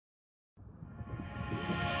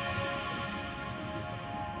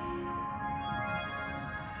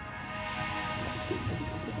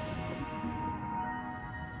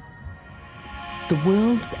The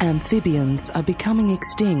world's amphibians are becoming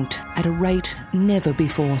extinct at a rate never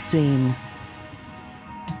before seen.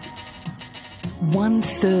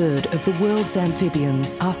 1/3 of the world's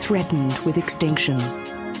amphibians are threatened with extinction.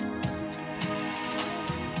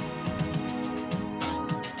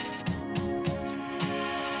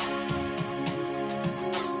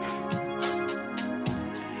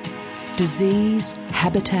 Disease,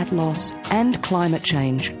 habitat loss and climate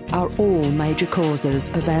change are all major causes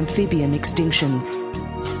of amphibian extinctions.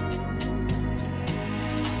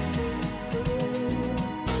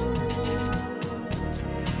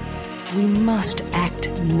 We must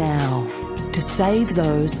act now to save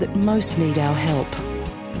those that most need our help.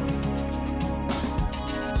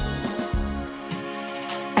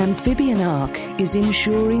 Amphibian Ark is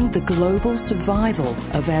ensuring the global survival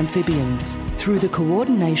of amphibians through the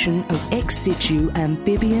coordination of ex-situ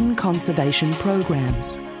amphibian conservation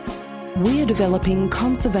programs. We are developing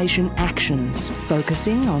conservation actions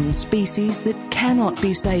focusing on species that cannot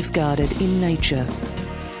be safeguarded in nature.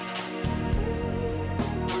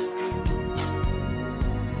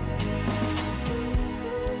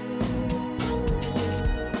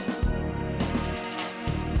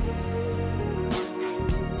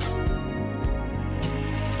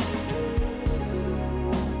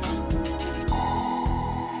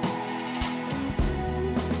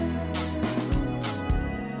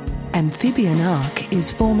 Amphibian Ark is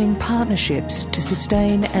forming partnerships to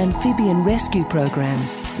sustain amphibian rescue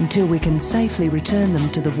programs until we can safely return them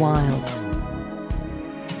to the wild.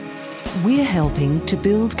 We're helping to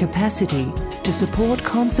build capacity to support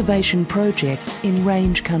conservation projects in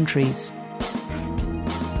range countries.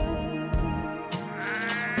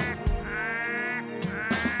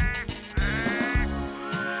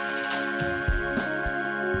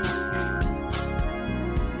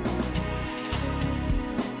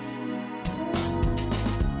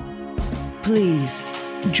 Please,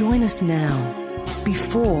 join us now,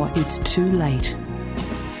 before it's too late.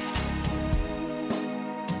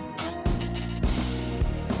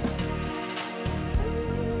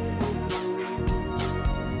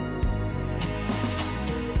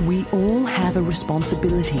 We all have a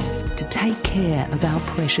responsibility to take care of our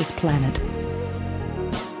precious planet.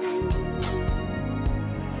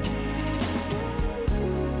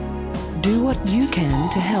 Do what you can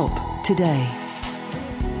to help today.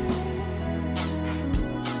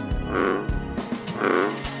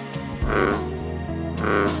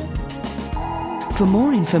 For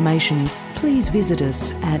more information, please visit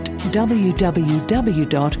us at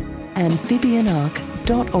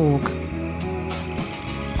www.amphibianark.org.